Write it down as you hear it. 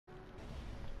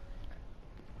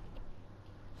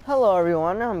Hello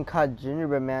everyone, I'm COD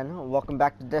Gingerbread Man. Welcome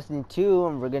back to Destiny 2,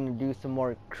 and we're gonna do some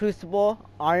more Crucible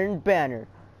Iron Banner.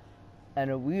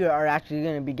 And we are actually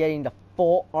gonna be getting the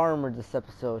full armor this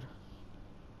episode.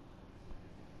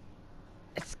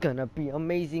 It's gonna be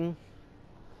amazing.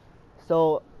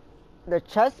 So, the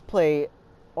chest plate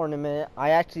ornament I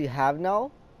actually have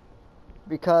now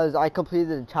because I completed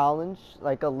the challenge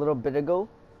like a little bit ago,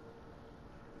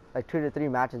 like 2 to 3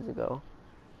 matches ago.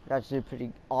 It's actually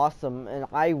pretty awesome, and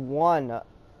I won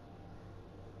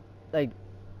like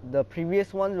the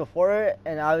previous ones before it,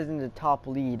 and I was in the top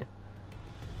lead.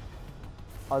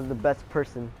 I was the best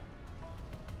person.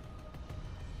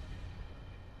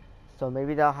 So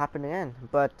maybe that'll happen again.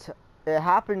 But it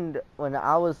happened when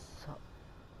I was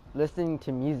listening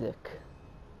to music.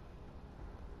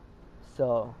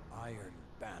 So Iron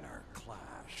Banner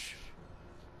Clash.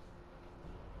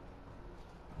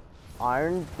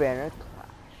 Iron Banner Clash.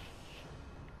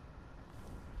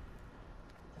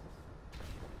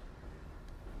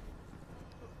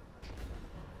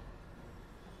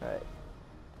 Alright.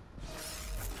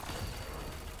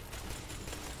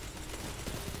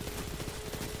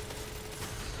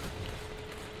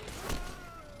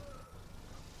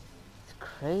 It's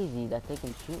crazy that they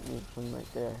can shoot me from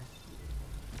right there.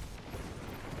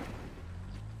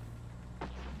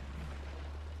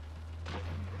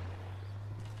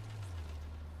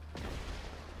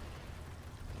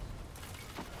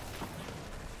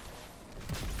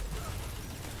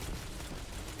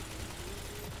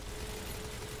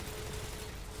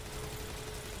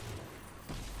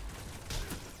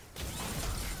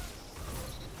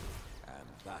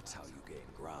 That's how you gain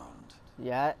ground.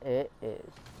 Yeah, it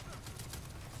is.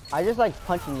 I just like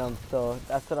punching them, so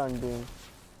that's what I'm doing.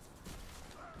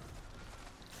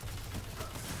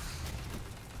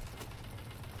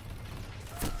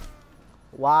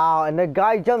 Wow, and the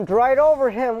guy jumped right over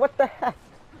him. What the heck?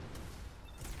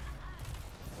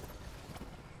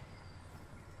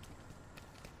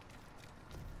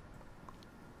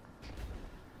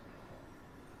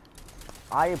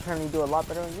 I apparently do a lot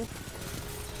better than you.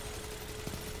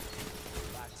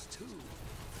 That's two.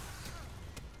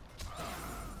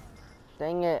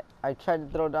 Dang it, I tried to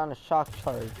throw down a shock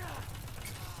charge.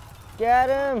 Get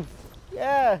him!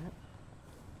 Yeah!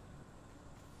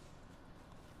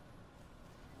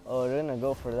 Oh, they're gonna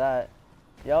go for that.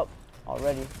 Yup,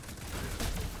 already.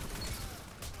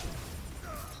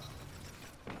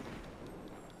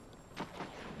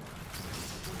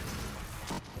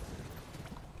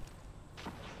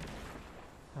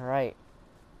 Alright.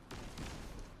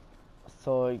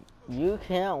 So, you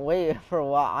can't wait for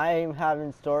what I have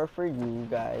in store for you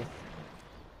guys.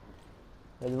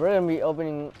 'Cause we're gonna be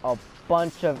opening a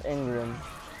bunch of Ingrams.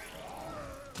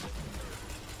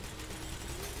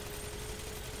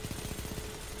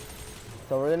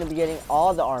 So we're gonna be getting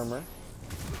all the armor.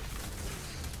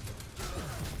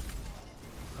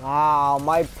 Wow,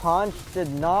 my punch did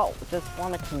not just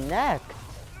want to connect.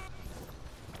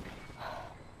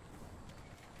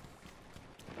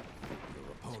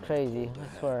 It's crazy,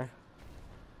 I swear.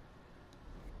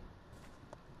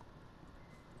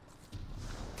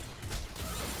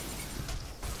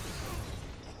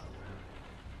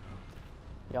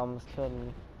 You almost killed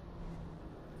me.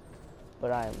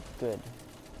 But I am good.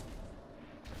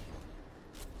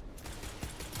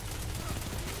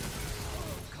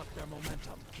 Cut their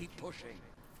momentum. Keep pushing.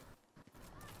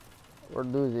 We're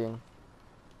losing.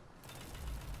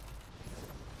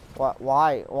 What?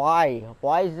 Why? Why?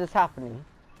 Why is this happening?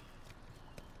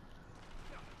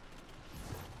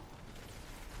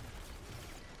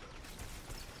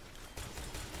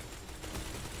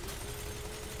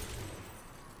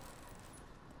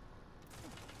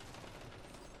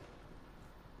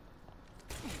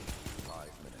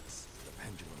 The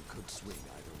pendulum could swing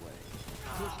either way.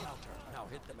 Good counter. Now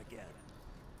hit them again.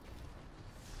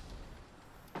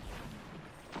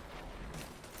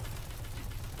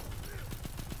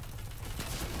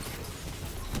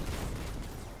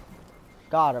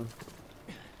 Got him.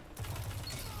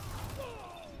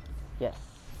 Yes.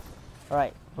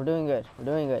 Alright, we're doing good. We're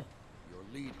doing good. Your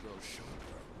lead grows sharper.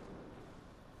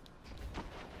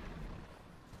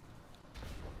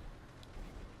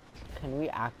 Can we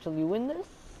actually win this?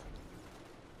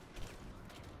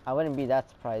 I wouldn't be that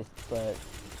surprised, but...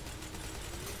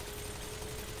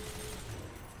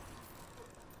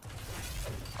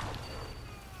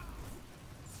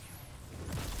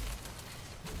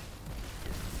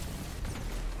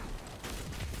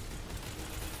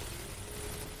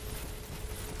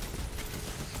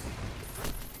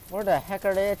 Where the heck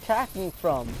are they attacking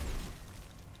from?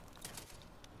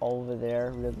 Over there,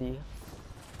 really?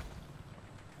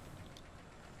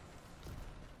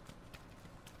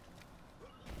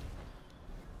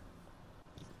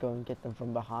 go and get them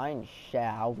from behind,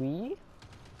 shall we?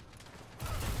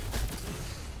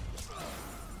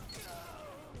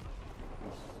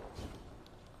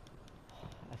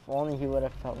 If only he would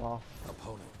have fell off.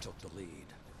 Opponent took the lead.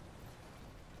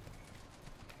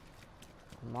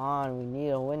 Come on, we need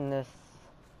to win this.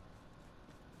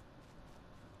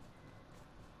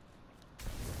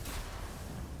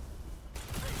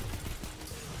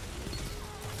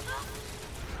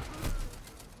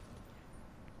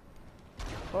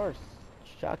 Of course,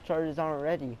 shock charges aren't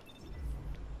ready.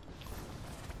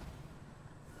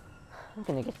 I'm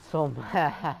gonna get so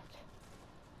mad.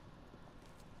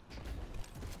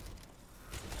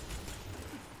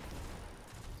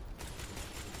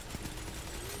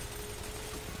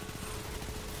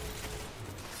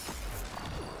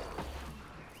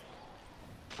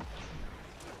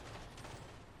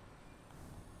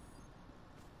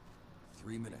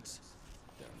 Three minutes.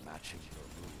 They're matching your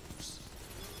moves.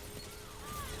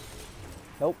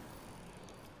 Nope.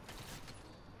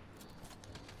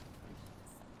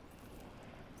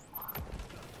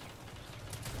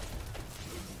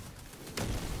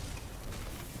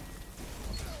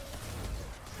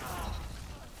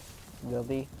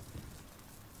 Really?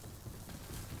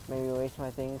 Maybe waste my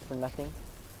things for nothing?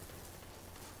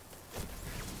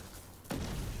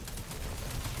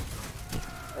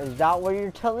 Is that what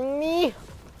you're telling me?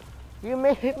 You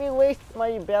made me waste my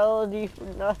ability for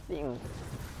nothing.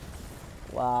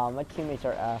 Wow, my teammates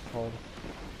are assholes.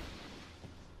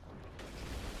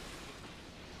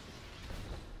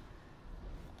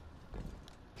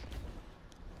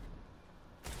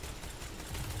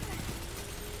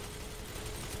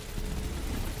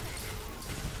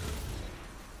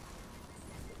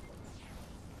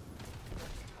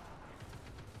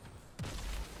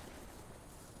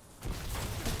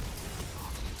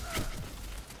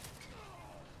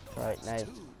 Right, nice.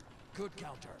 Good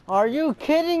counter. Are you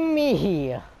kidding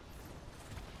me?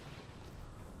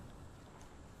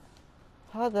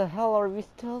 How the hell are we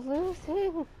still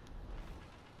losing?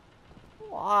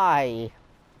 Why?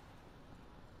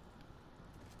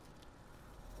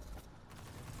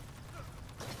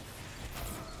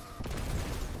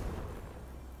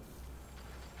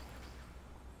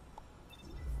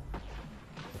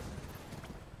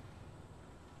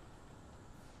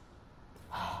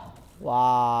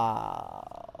 Wow.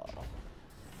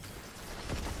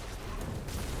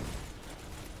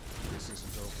 This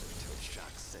isn't over until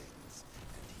Shaq sings,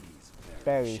 and he's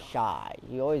Very shy.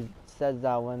 He always says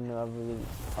that when we are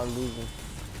losing.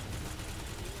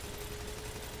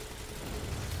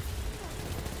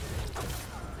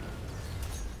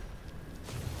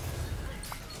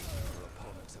 Your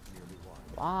opponents have nearly won.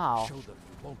 Wow. Show them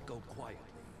you won't go quietly.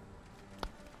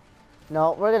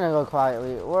 No, we're gonna go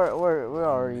quietly. We're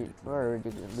already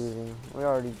losing. We're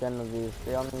already gonna lose.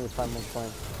 They only need 5 more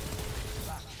points.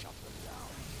 Shut them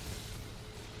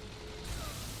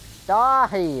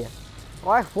down. Die!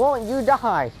 Why won't you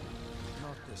die?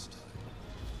 Not this time.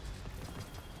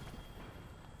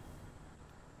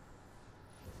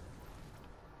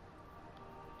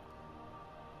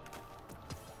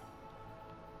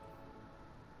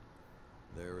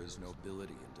 There is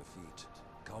nobility in defeat.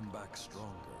 Come back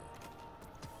stronger.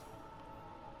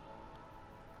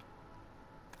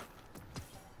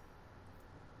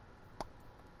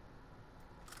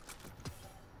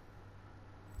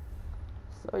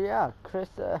 So yeah, Chris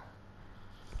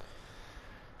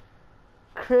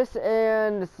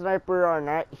and the Sniper are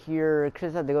not here.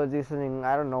 Chris had to go do something.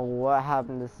 I don't know what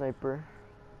happened to Sniper.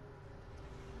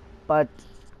 But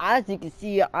as you can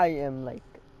see, I am like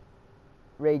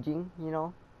raging, you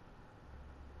know.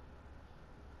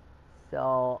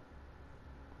 So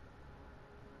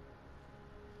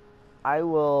I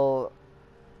will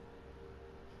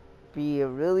be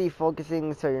really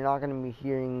focusing, so you're not gonna be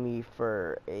hearing me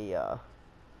for a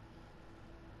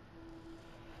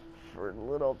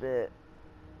little bit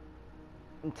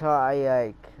until I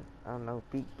like, I don't know,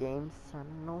 beat games. I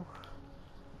don't know.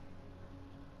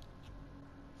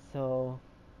 So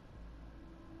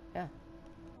yeah.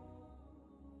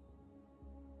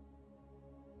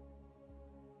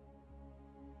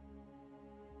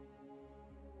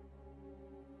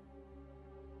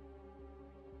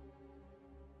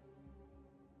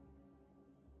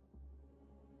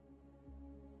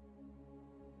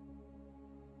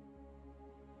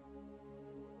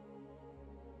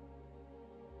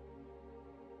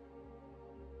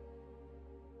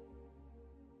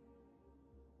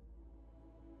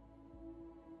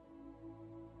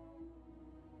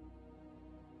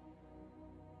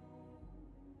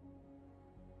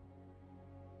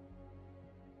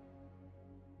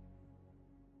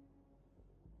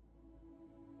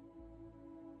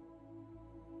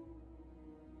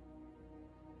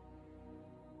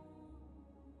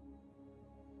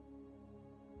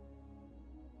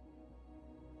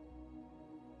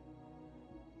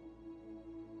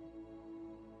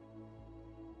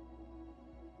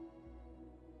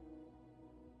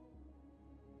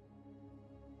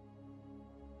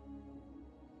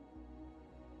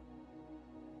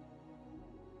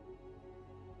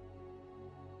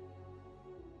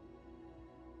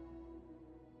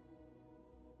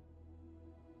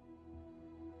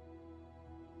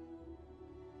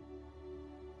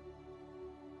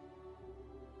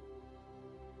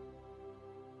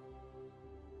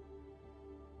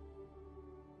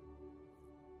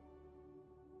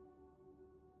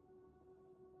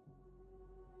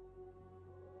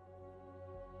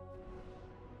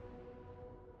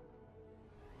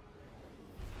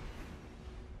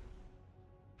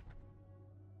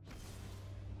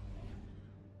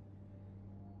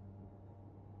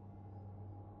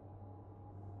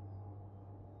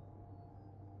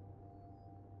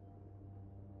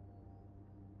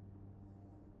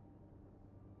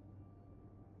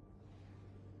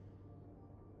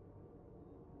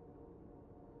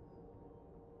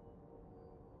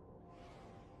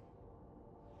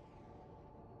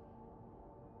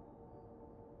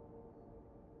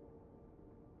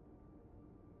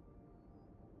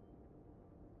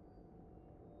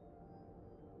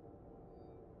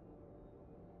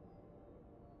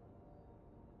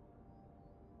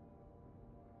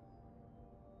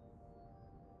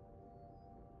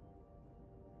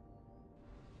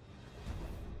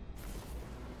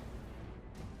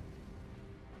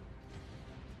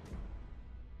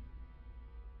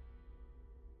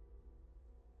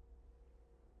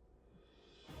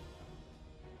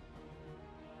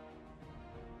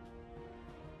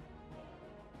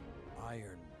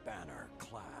 banner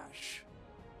clash.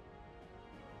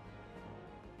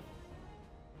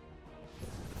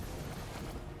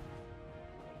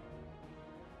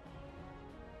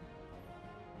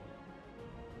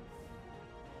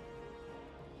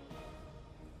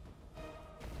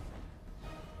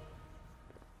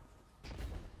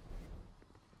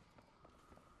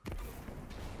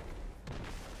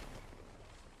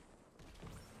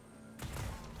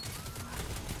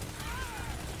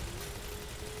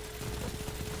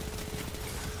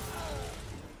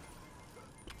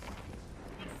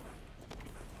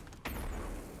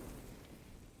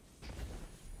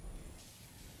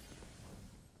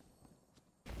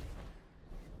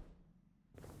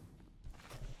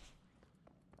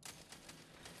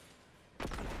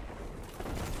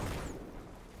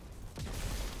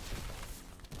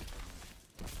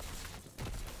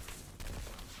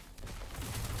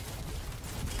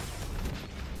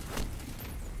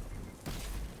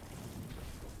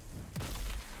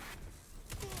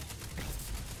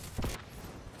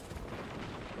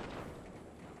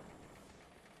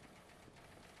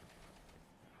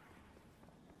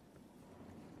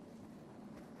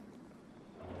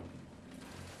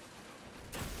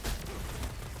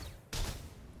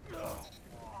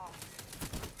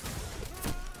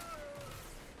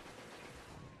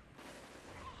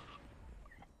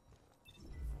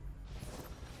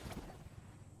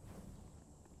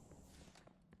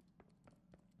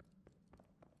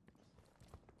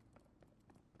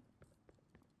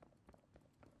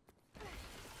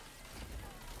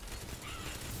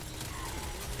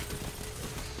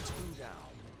 Down.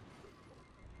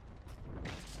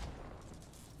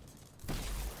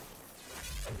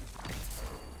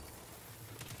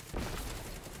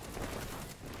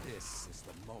 This is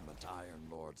the moment Iron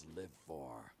Lords live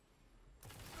for.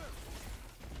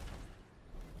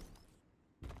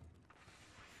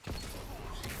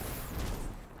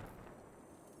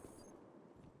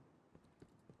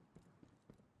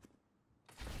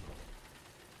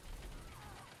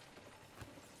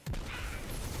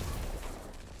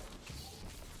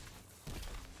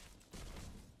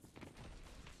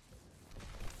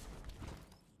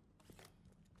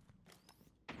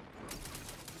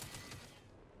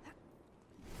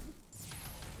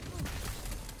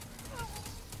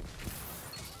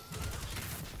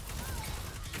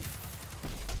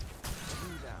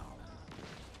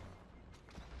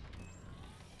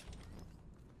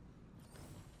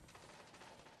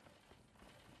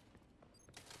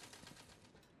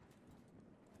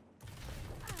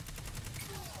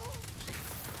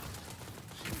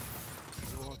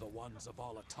 You're the ones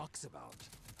Zavala talks about.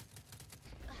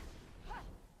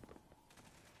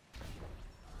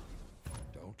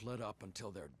 Don't let up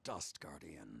until they're dust,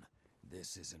 Guardian.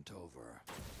 This isn't over.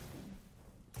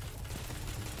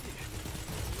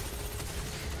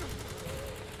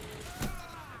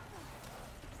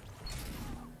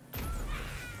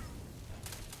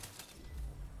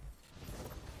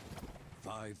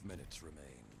 Five minutes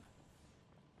remain.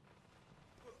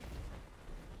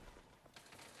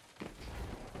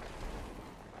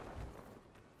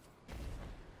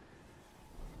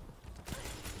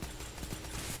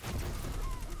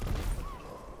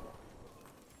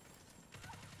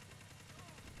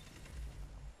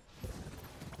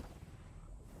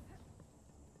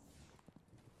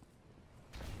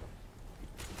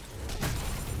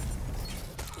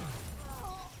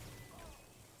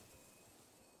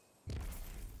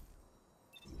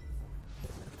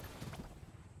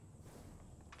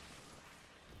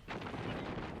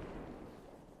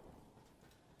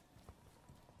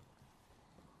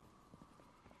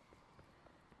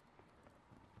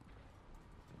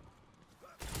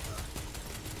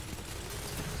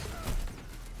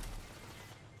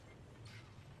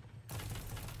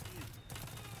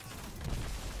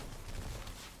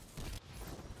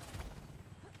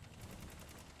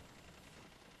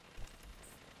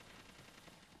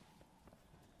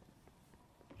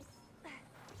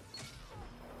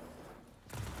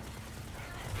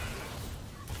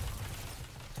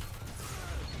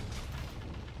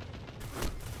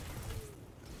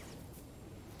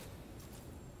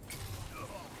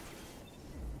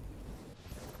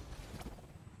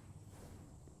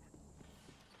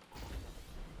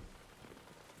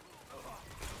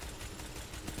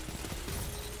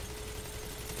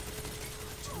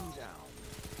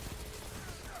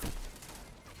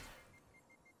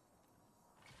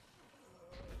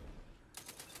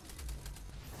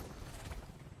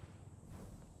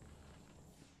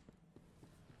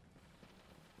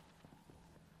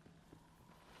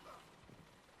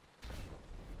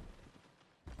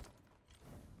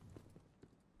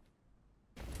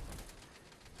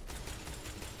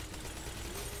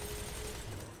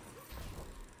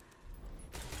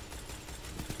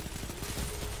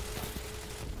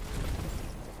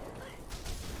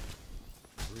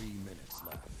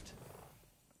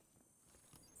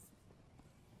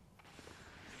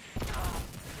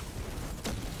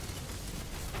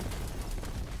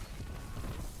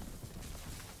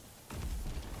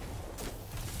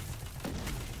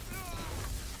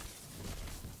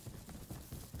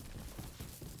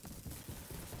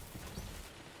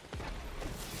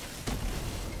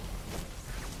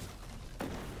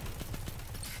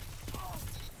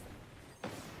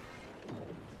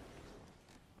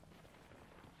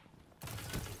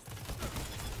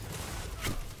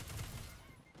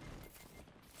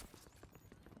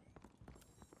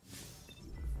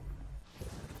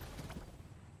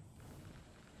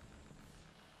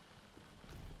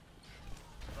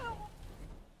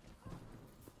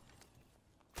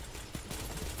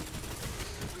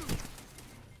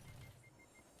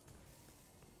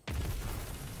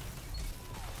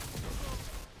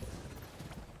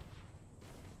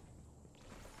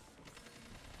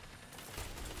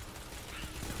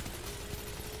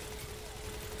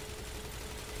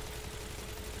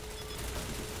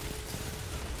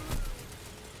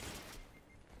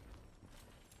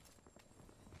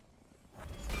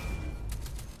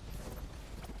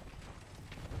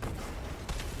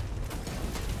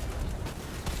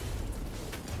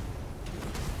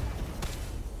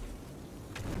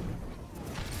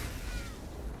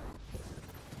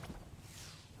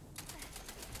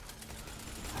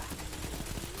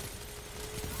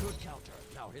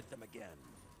 Now hit them again.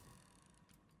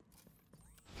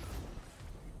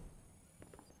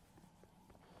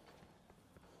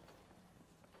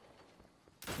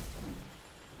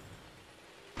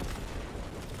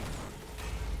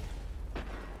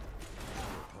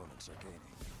 Your opponents are gaining.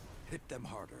 Hit them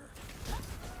harder.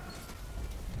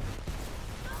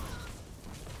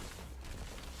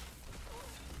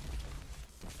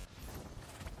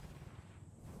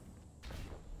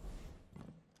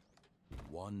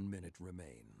 One minute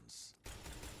remains.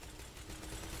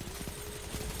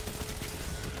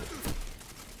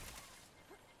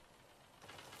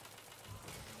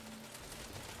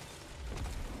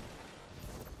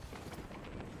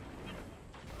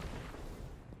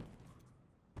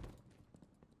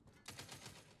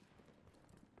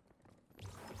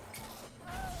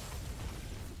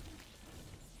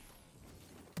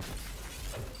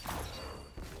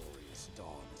 Glorious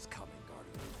dawn is coming,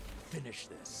 Guardian. Finish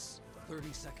this.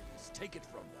 30 seconds. Take it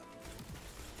from them.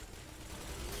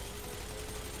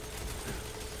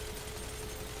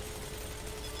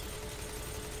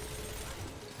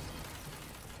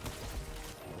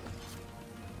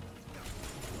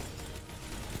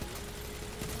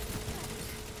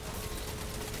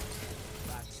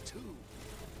 That's two.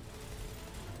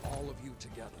 All of you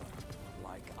together,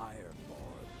 like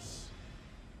ironborns.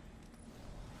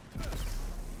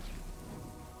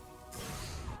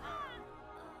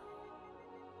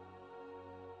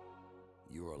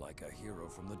 You are like a hero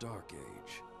from the Dark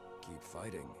Age. Keep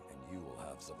fighting, and you will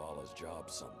have Zavala's job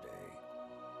someday.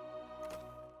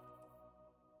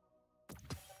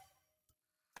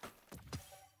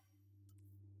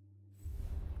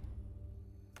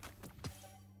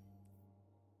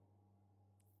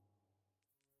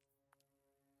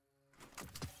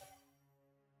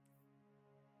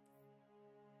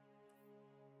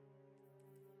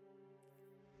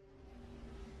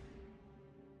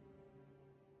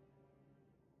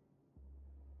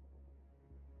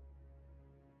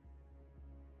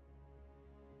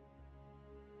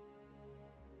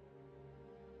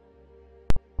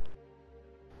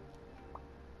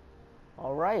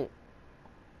 All right.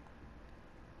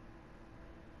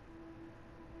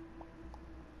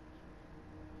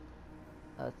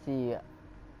 Let's see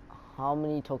how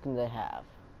many tokens I have.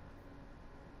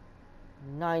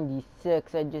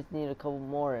 96. I just need a couple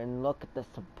more, and look at the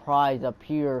surprise up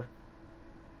here.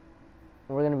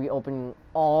 We're gonna be opening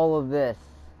all of this.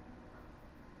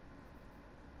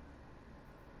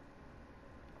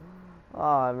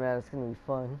 Oh man, it's gonna be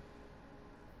fun.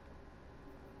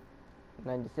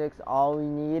 96. All we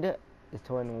need is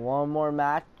to win one more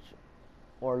match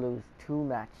or lose 2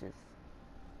 matches.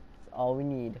 That's all we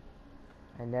need.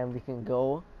 And then we can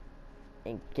go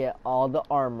and get all the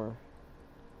armor.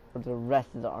 Or the rest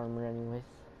of the armor anyways.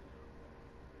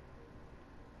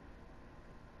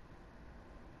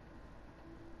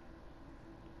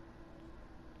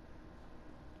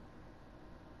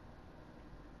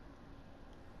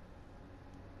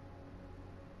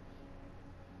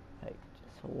 Right,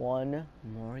 just one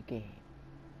more game.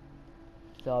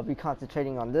 So I'll be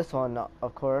concentrating on this one,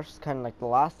 of course, kind of like the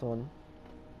last one.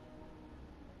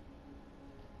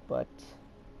 But,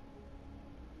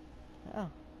 yeah.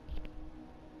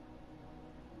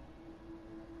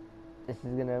 This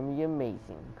is gonna be amazing.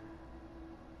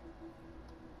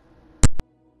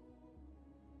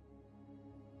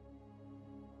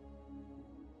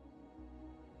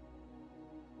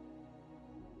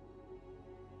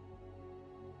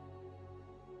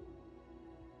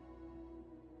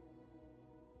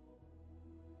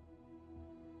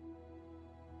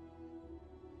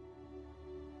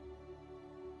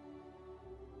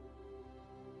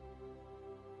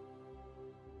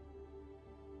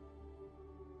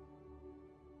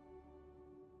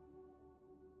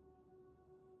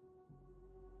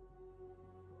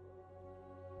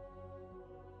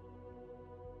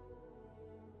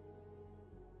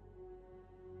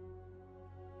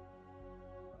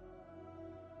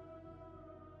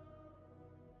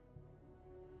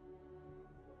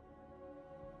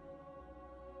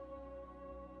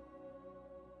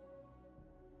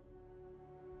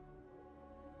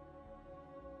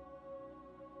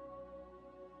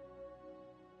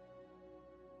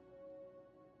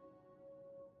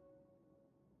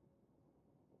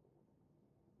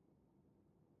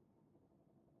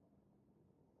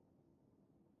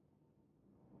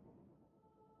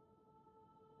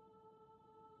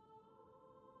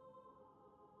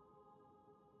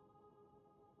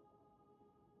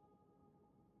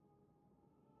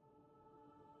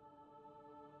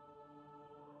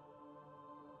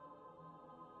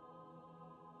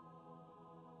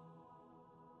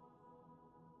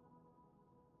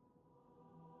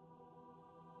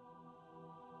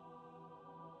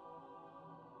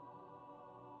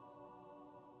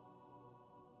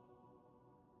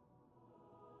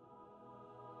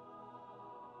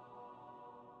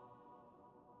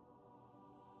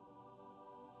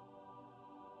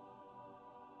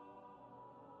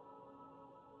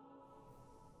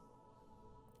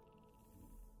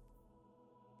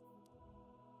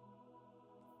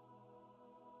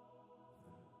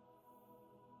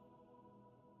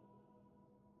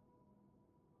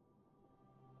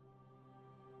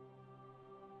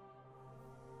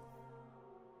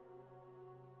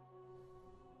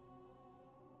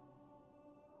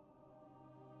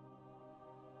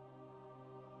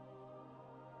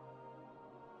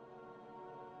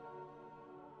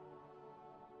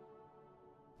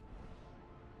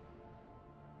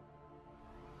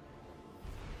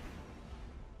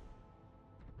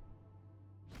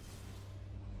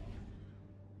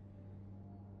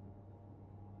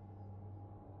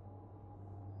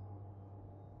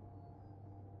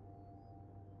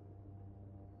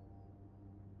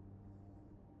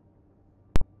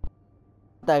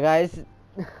 That guy's.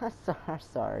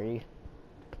 Sorry.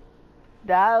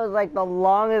 That was like the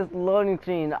longest loading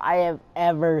screen I have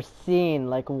ever seen.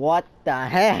 Like, what the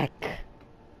heck?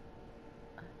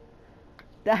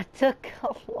 That took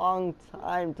a long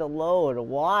time to load.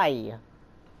 Why?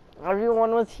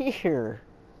 Everyone was here.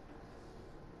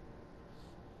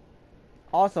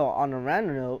 Also, on a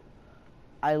random note,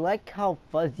 I like how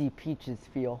fuzzy peaches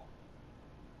feel.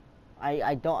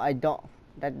 I don't.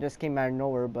 That just came out of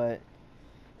nowhere, but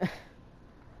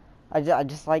I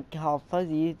just like how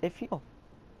fuzzy they feel.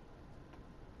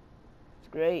 It's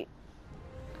great.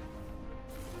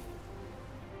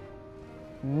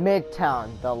 Midtown,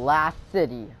 the last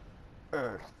city,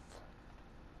 Earth.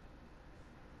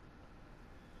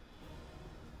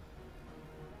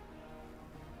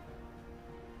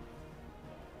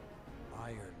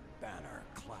 Iron Banner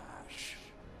clash.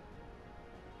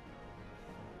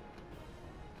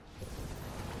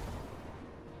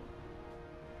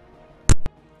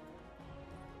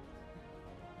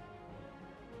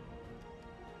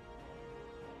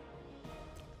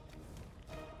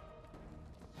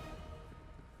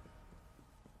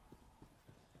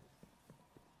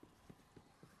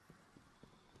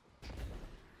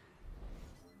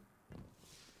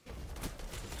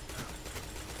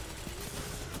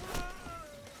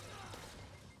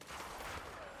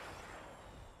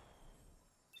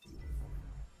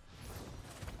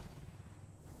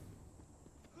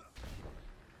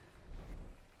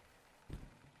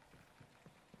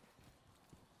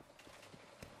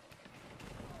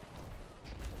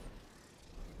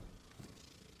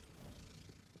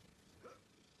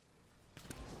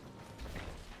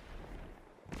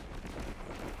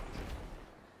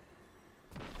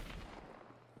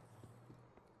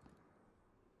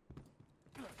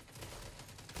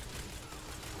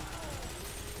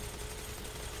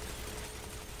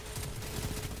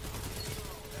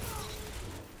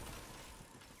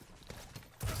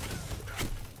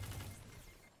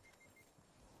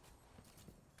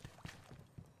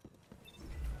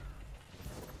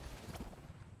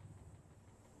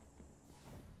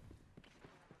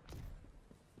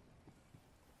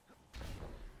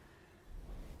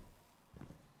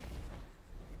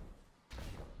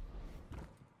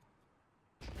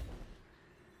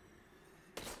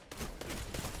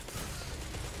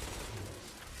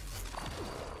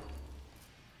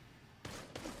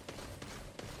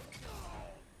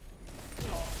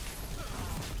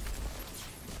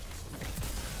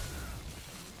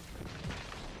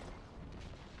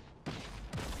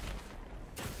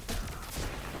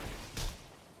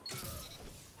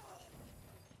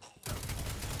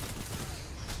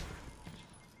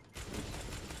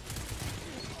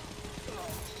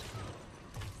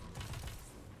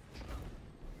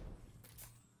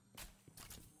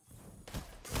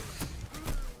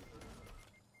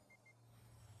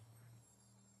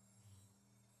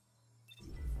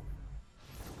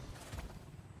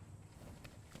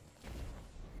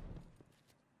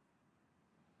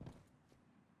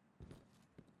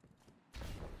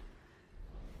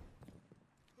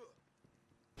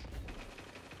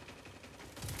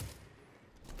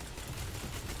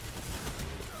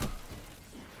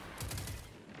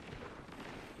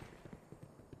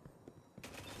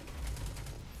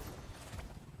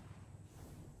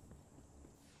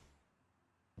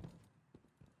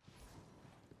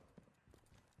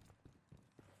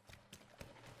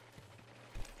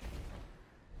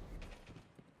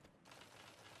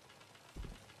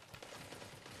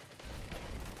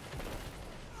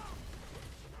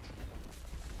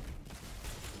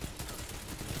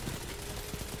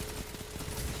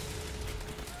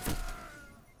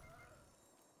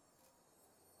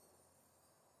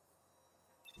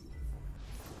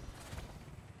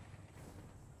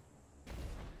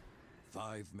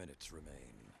 Five minutes remain.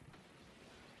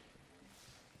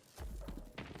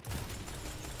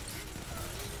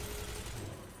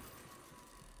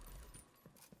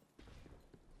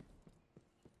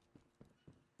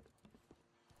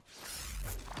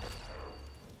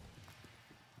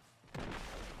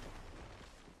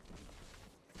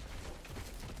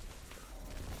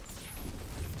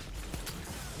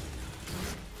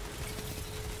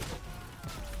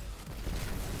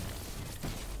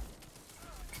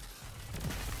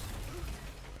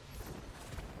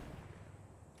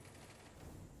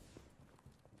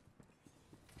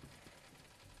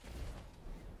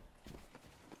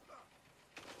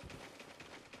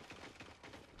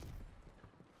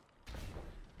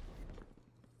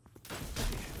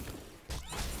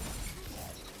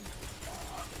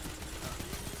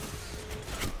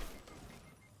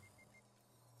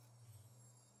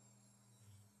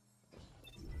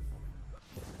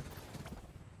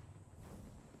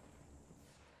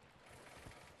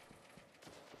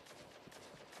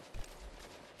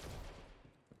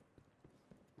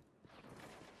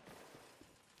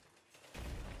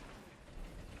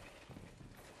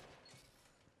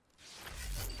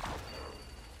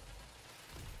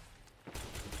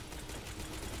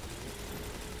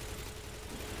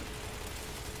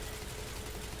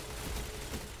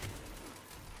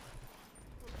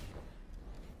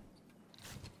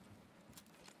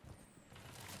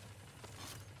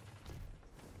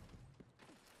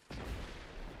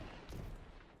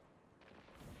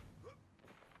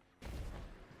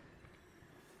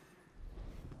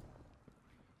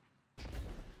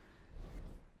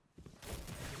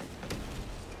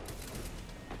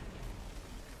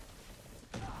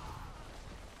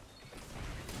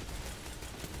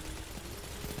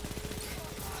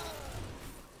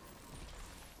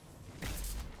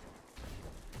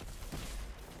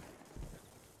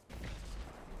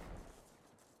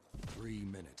 3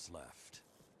 minutes left.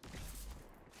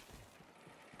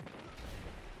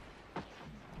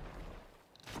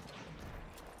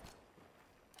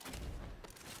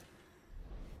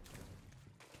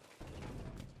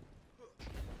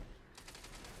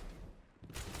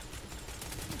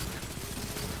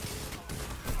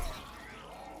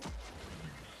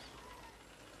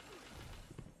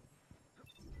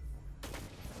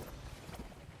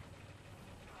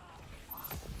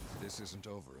 This isn't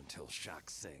over until Shaq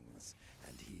sings,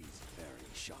 and he's very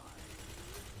shy.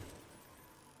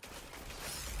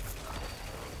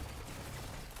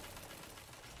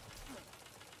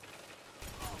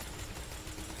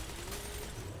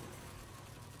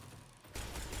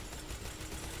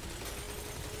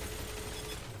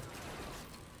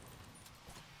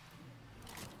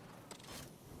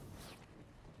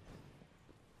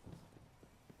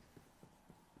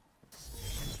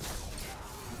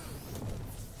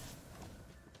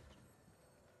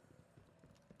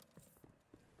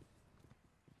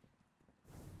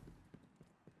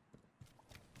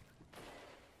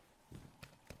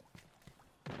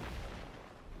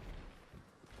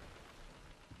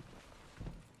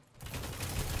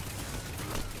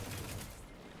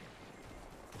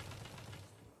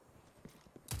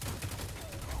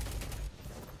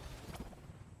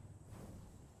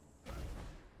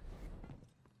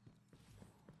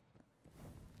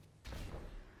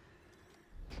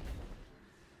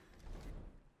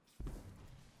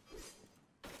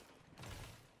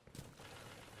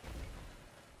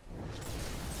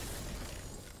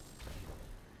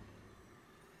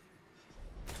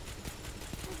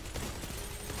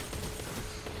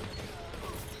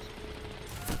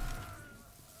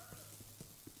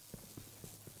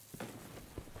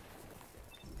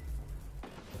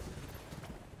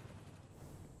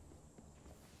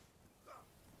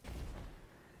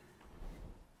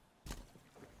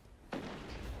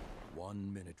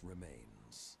 One minute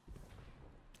remains.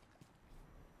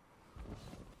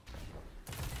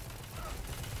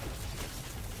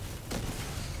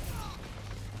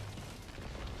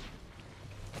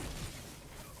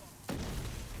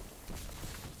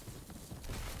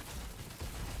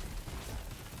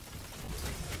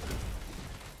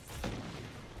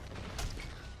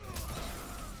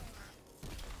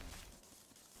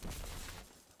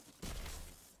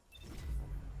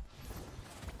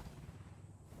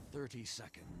 Thirty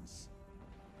seconds.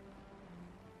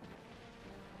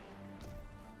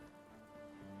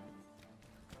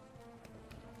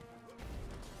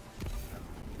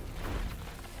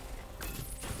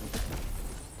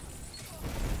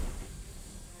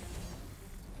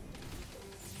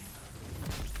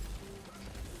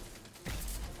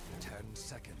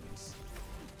 Seconds.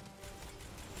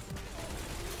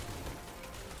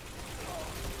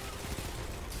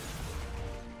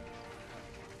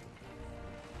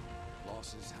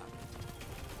 Losses happen.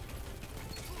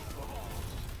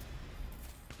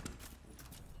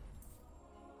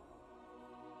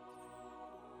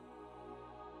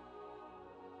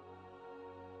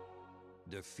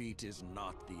 Defeat is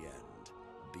not the end.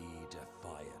 Be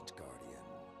defiant, Guardian.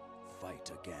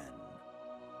 Fight again.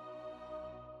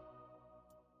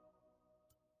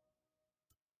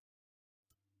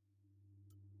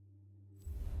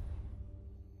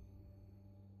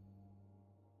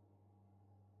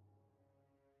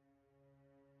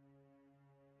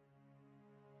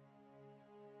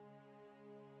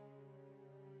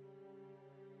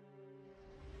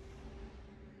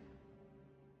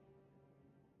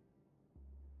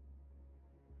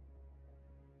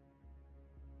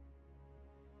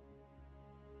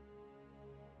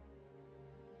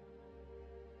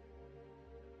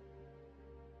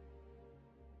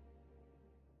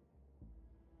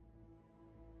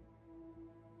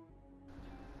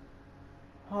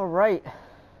 Alright.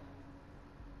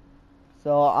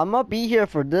 So I'm gonna be here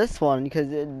for this one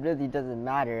because it really doesn't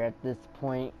matter at this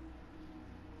point.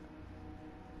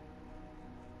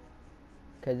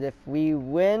 Because if we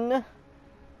win,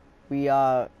 we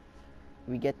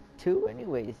get 2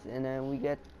 anyways, and then we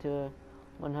get to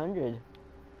 100.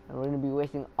 And we're gonna be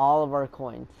wasting all of our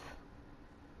coins.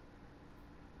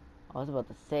 I was about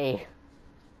to say.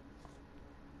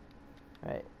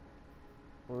 Right.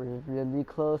 We're really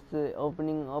close to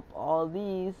opening up all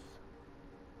these.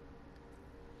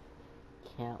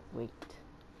 Can't wait.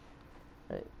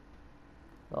 Right.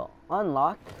 So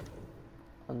unlock,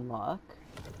 unlock,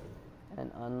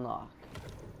 and unlock.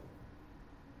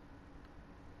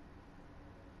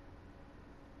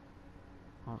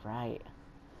 Alright.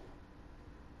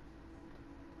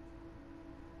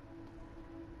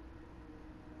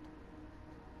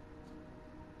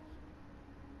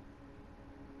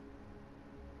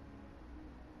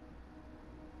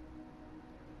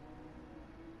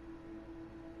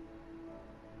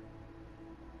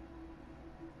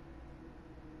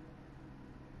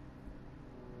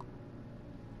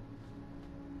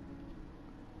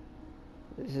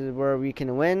 This is where we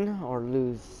can win or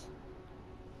lose.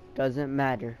 Doesn't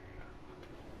matter.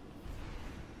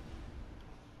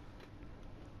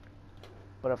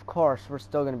 But of course, we're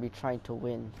still going to be trying to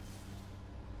win.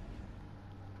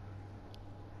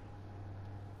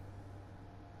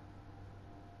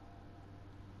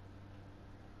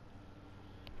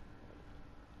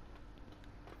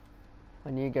 I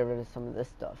need to get rid of some of this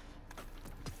stuff.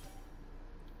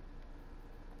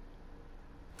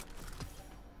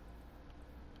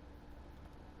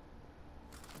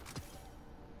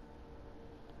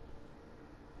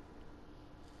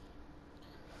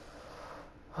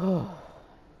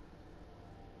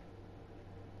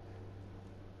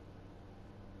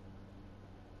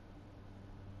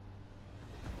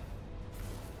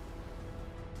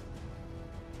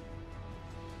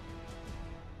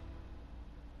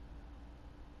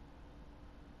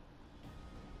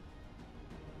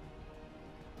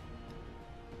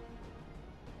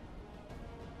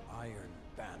 Iron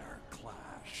Banner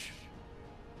Clash.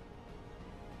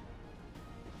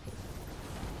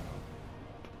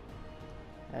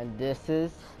 And this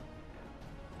is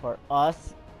for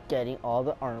us getting all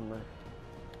the armor.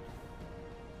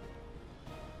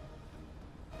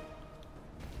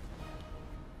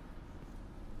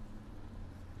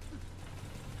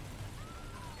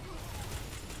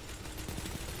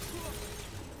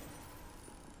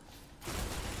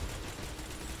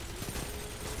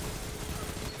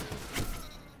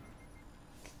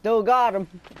 Still got him.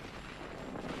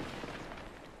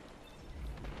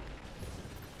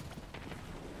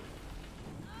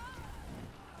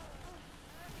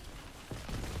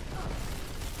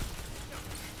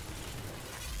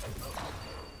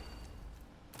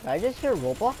 Did I just hear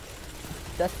Roblox?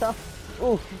 That stuff?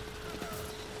 Ooh.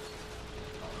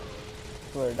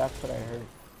 Swear, that's what I heard.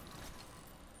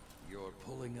 You're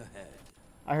pulling ahead.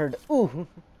 I heard ooh.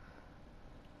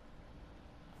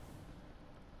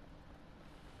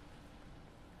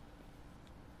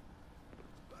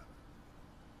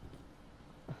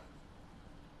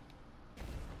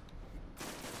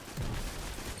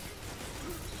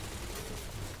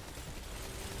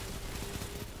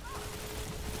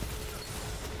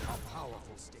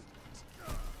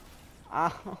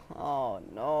 Oh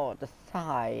no, the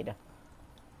side.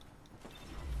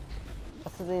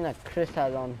 That's the thing that Chris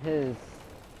has on his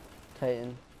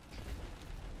Titan.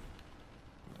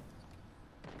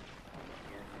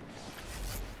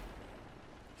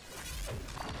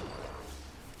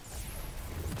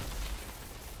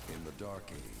 In the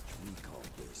Dark Age, we call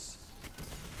this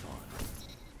fun.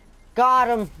 Got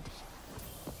him!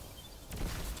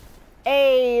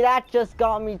 Hey, that just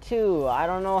got me too. I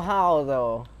don't know how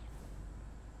though.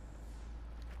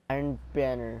 Iron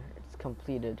Banner, it's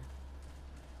completed.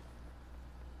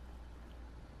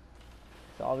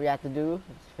 So all we have to do is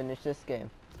finish this game.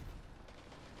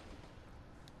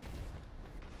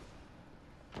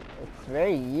 It's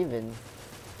very even.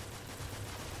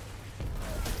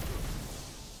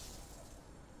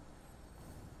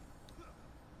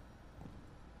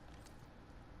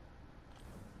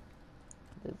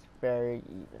 It's very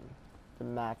even. The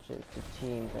matches, the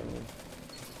teams, I mean.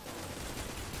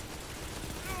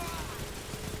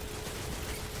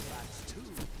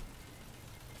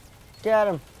 Get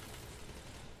him!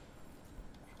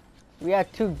 We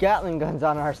had 2 Gatling guns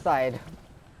on our side.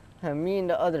 And me and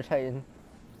the other Titan.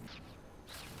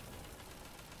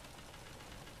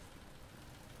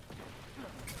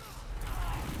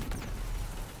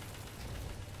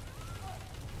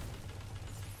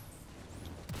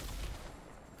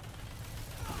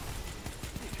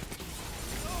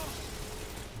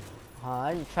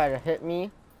 You try to hit me.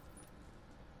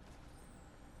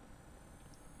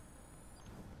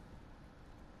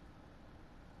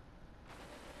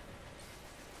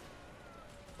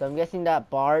 So I'm guessing that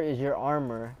bar is your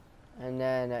armor, and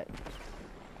then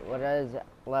what is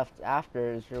left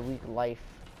after is your weak life.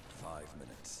 5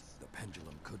 minutes. The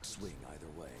pendulum could swing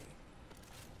either way.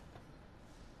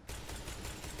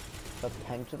 The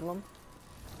pendulum?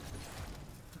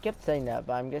 You kept saying that,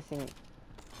 but I'm guessing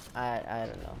I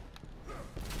don't know.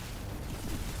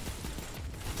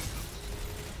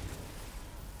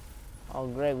 Oh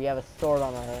great, we have a sword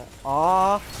on our...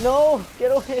 Aw, no!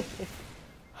 Get away!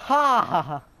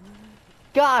 Ha!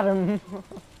 Got him!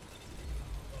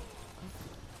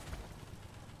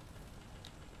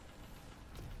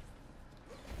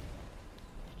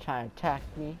 Trying to attack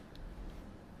me.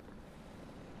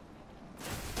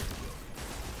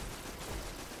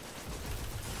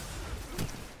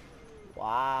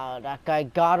 Wow, that guy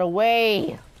got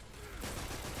away!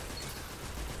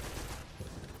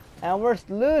 And we're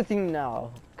losing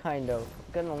now, kind of.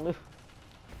 Gonna lose.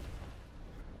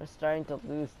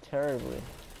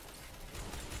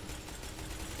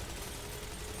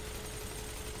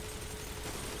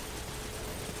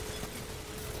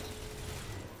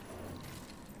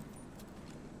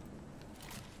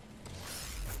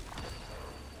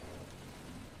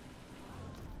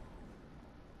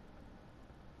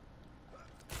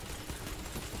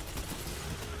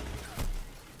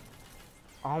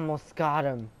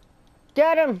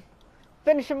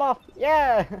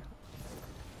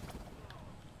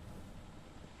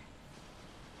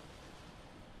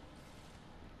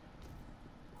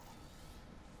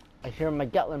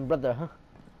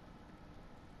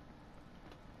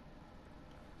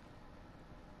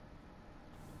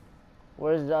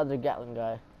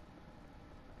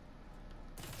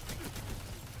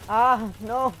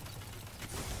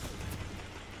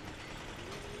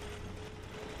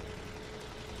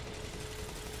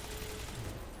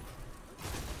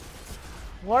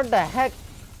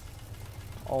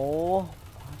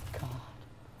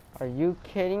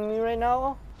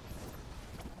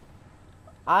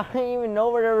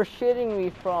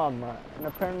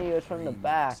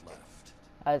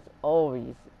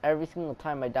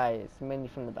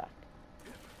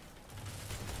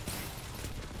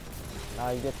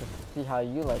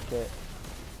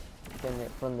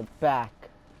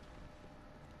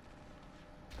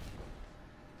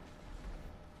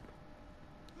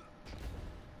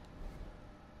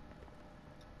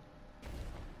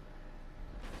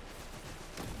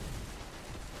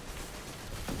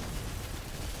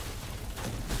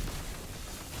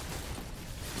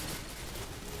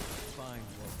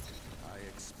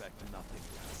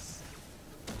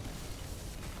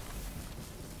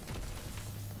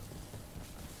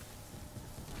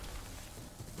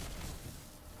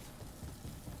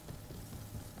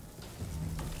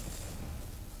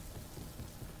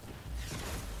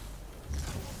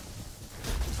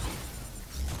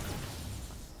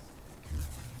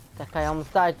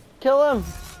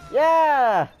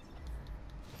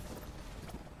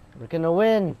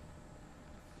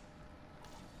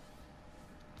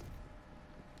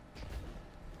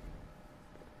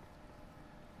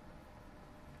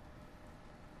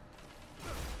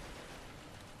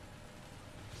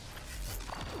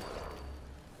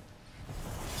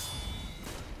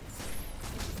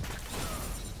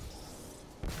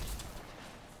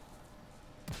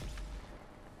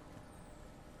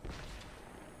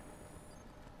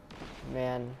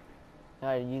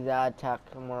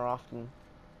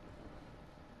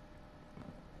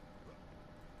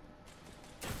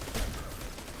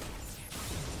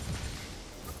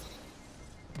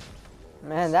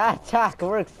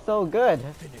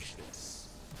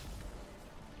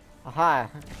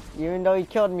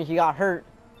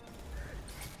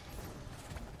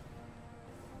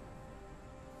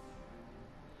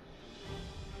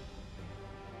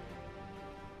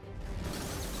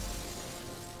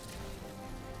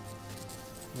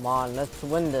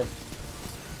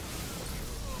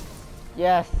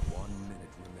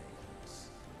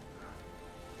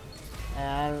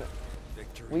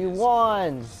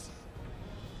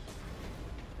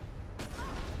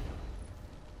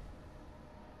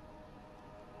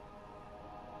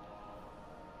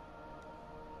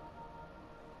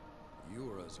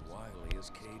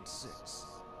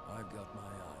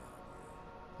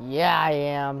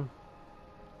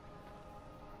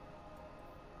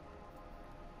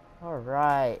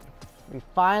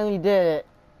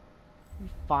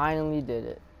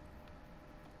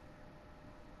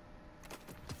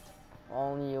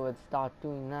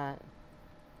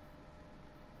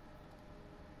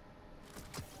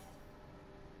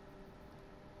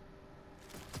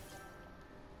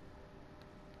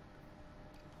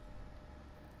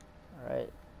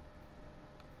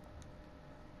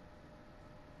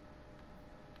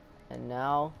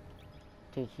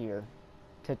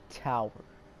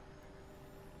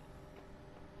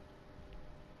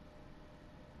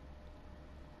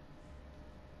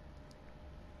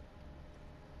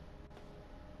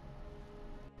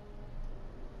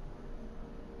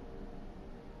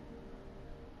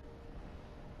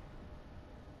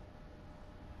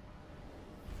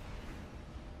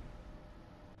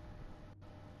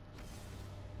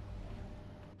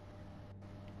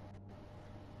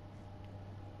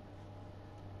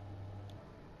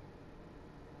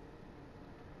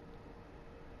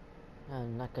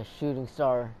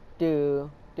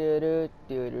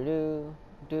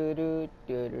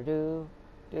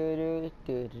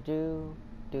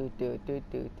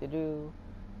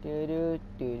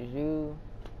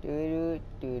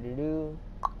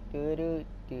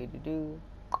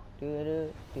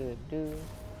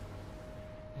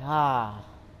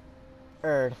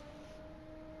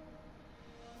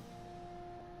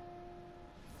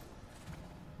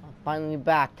 Finally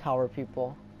back, tower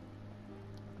people.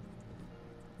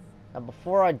 Now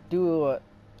before I do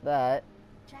that,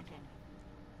 Checking.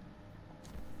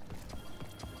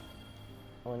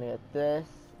 I'm gonna get this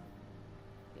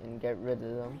and get rid of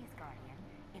them. Please, Guardian.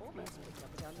 It's Almost busy. picked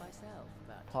up a gun myself,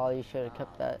 but Probably should have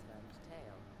kept that. turned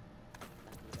tail.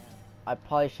 Lucky them. I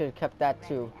probably should have kept that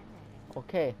too.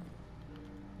 Okay.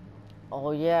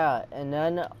 Oh yeah, and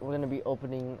then we're gonna be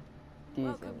opening these.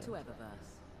 Welcome in. to Eververse.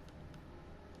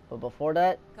 But before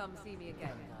that, Come see me again,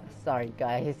 guys. sorry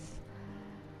guys.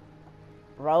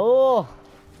 Raul,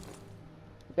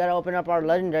 we gotta open up our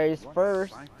legendaries What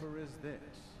first. cipher is this?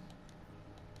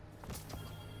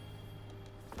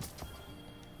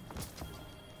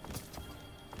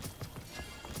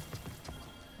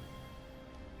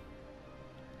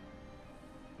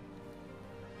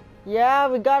 Yeah,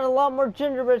 we got a lot more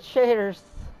gingerbread shaders.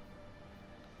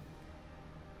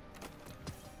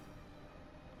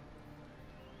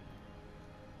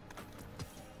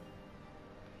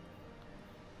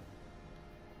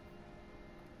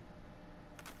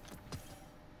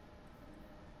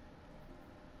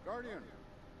 Guardian,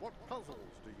 what puzzles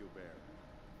do you bear?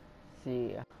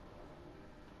 See,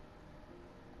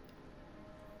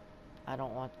 I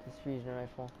don't want this fusion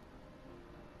rifle.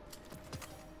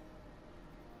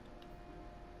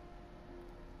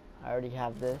 I already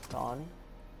have this on.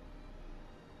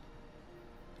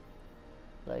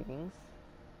 Leggings.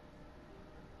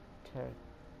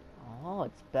 Oh,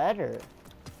 it's better.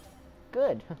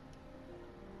 Good.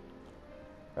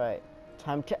 Right.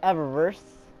 Time to Eververse.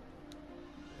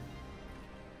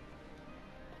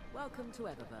 Welcome to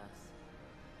Eververse.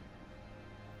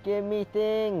 Give me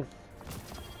things.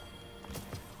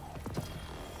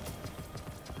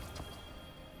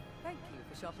 Thank you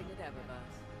for shopping at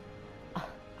Eververse.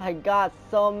 I got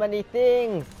so many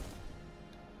things.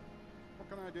 What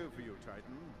can I do for you, Titan?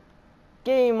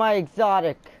 Give me my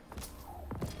exotic.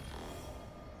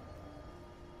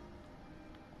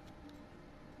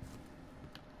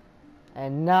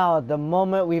 And now the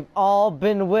moment we've all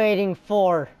been waiting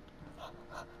for.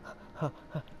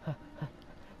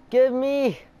 Give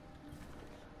me.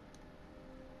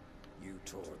 You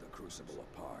tore the Crucible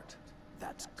apart.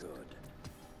 That's good.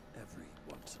 Every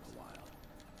once in a while.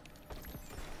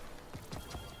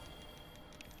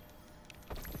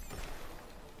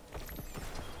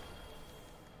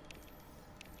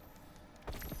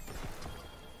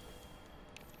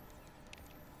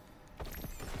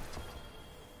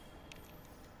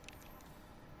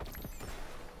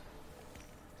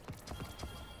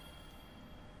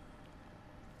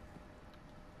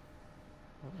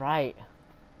 Right.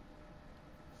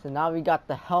 So now we got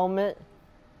the helmet.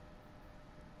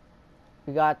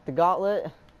 We got the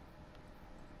gauntlet.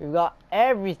 We've got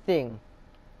everything.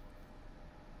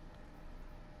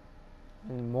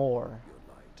 And more.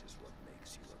 Your light is what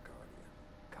makes you a guardian.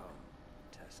 Come,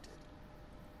 test it.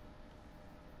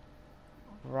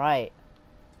 Right.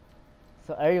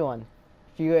 So everyone,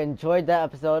 if you enjoyed that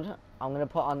episode, I'm gonna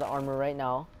put on the armor right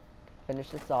now. Finish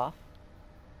this off.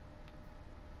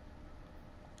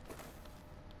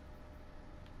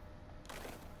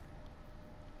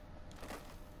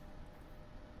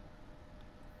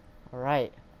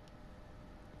 Alright.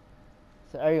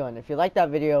 So everyone, if you like that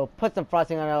video, put some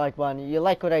frosting on that like button. You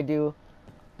like what I do,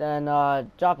 then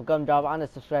drop a gumdrop on the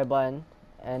subscribe button.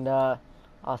 And I'll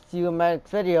see you in my next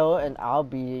video, and I'll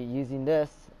be using this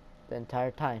the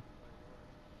entire time.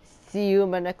 See you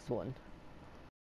in my next one.